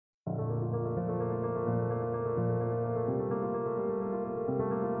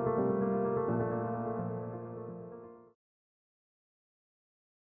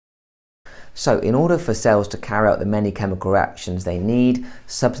So in order for cells to carry out the many chemical reactions they need,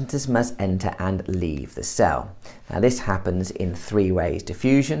 substances must enter and leave the cell. Now this happens in three ways: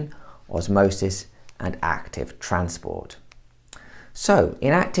 diffusion, osmosis, and active transport. So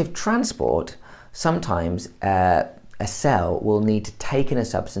in active transport, sometimes a cell will need to take in a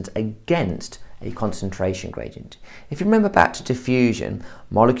substance against a concentration gradient. If you remember back to diffusion,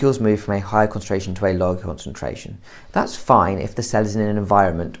 molecules move from a high concentration to a low concentration. That's fine if the cell is in an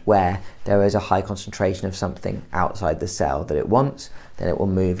environment where there is a high concentration of something outside the cell that it wants, then it will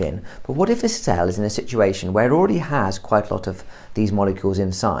move in. But what if a cell is in a situation where it already has quite a lot of these molecules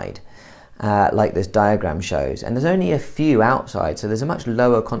inside, like this diagram shows, and there's only a few outside, so there's a much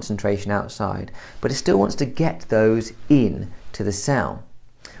lower concentration outside, but it still wants to get those in to the cell?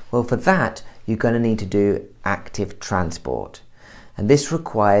 Well, for that, you're going to need to do active transport. And this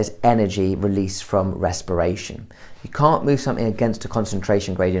requires energy released from respiration. You can't move something against a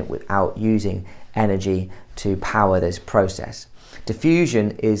concentration gradient without using energy to power this process.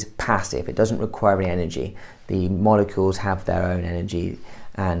 Diffusion is passive. It doesn't require any energy. The molecules have their own energy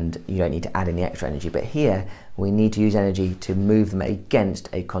and you don't need to add any extra energy. But here, we need to use energy to move them against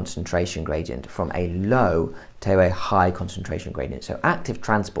a concentration gradient from a low to a high concentration gradient. So active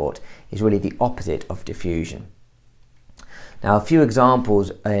transport is really the opposite of diffusion. Now, a few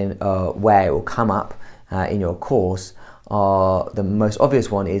examples in, where it will come up in your course are, the most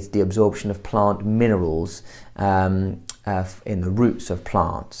obvious one is the absorption of plant minerals in the roots of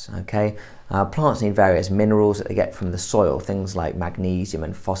plants. Okay, plants need various minerals that they get from the soil, things like magnesium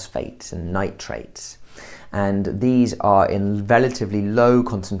and phosphates and nitrates. And these are in relatively low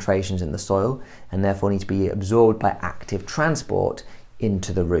concentrations in the soil and therefore need to be absorbed by active transport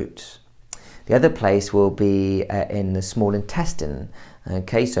into the roots. The other place will be in the small intestine.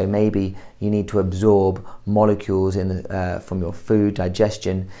 Okay, so maybe you need to absorb molecules from your food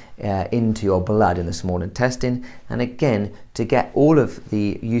digestion into your blood in the small intestine, and again, to get all of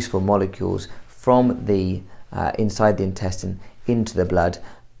the useful molecules from the inside the intestine into the blood,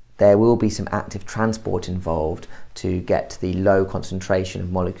 there will be some active transport involved to get the low concentration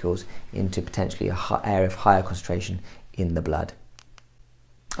of molecules into potentially an area of higher concentration in the blood.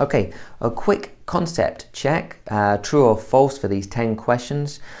 Okay, a quick concept check, true or false for these 10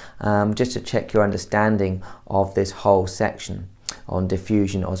 questions, just to check your understanding of this whole section on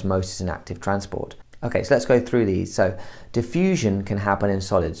diffusion, osmosis and active transport. Okay, so let's go through these. So diffusion can happen in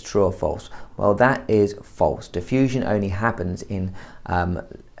solids, true or false? Well, that is false. Diffusion only happens in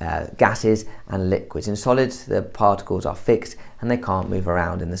gases and liquids. In solids, the particles are fixed and they can't move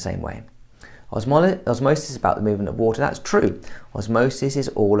around in the same way. Osmosis is about the movement of water. That's true. Osmosis is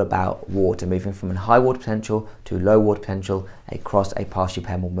all about water moving from a high water potential to low water potential across a partially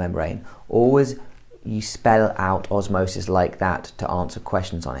permeable membrane. Always you spell out osmosis like that to answer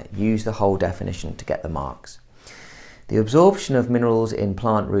questions on it. Use the whole definition to get the marks. The absorption of minerals in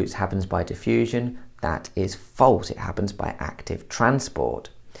plant roots happens by diffusion. That is false. It happens by active transport.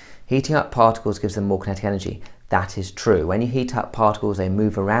 Heating up particles gives them more kinetic energy. That is true. When you heat up particles, they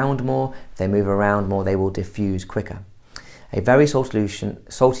move around more. If they move around more, they will diffuse quicker. A very salty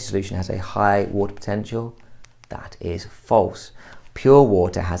solution has a high water potential. That is false. Pure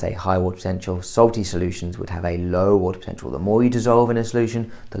water has a high water potential. Salty solutions would have a low water potential. The more you dissolve in a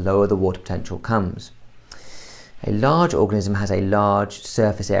solution, the lower the water potential comes. A large organism has a large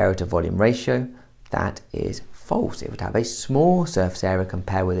surface area to volume ratio. That is false. It would have a small surface area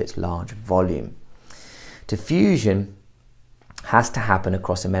compared with its large volume. Diffusion has to happen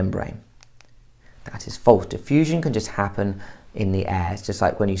across a membrane. That is false. Diffusion can just happen in the air. It's just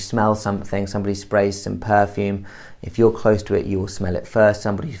like when you smell something, somebody sprays some perfume. If you're close to it, you will smell it first.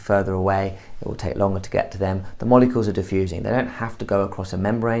 Somebody further away, it will take longer to get to them. The molecules are diffusing. They don't have to go across a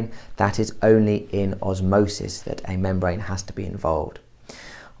membrane. That is only in osmosis that a membrane has to be involved.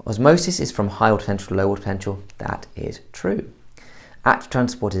 Osmosis is from high water potential to low water potential. That is true. Active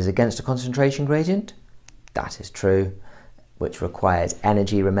transport is against a concentration gradient. That is true, which requires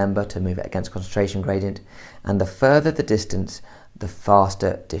energy, remember, to move it against concentration gradient. And the further the distance, the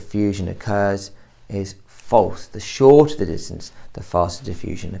faster diffusion occurs, is false. The shorter the distance, the faster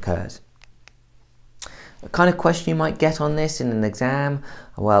diffusion occurs. A kind of question you might get on this in an exam,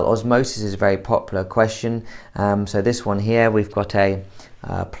 well, osmosis is a very popular question. So this one here, we've got a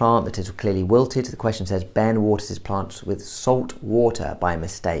plant that is clearly wilted. The question says, Ben waters his plants with salt water by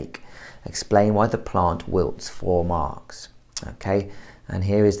mistake. Explain why the plant wilts. 4 marks. Okay, and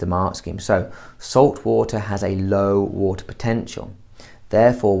here is the mark scheme. So salt water has a low water potential.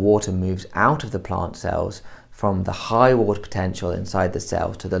 Therefore, water moves out of the plant cells from the high water potential inside the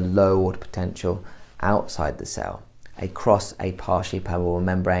cell to the low water potential outside the cell, across a partially permeable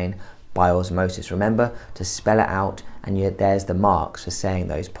membrane by osmosis. Remember to spell it out, and there's the marks for saying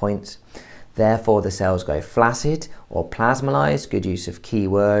those points. Therefore, the cells go flaccid or plasmolysed, good use of key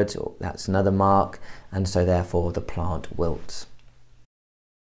words, that's another mark, and so therefore the plant wilts.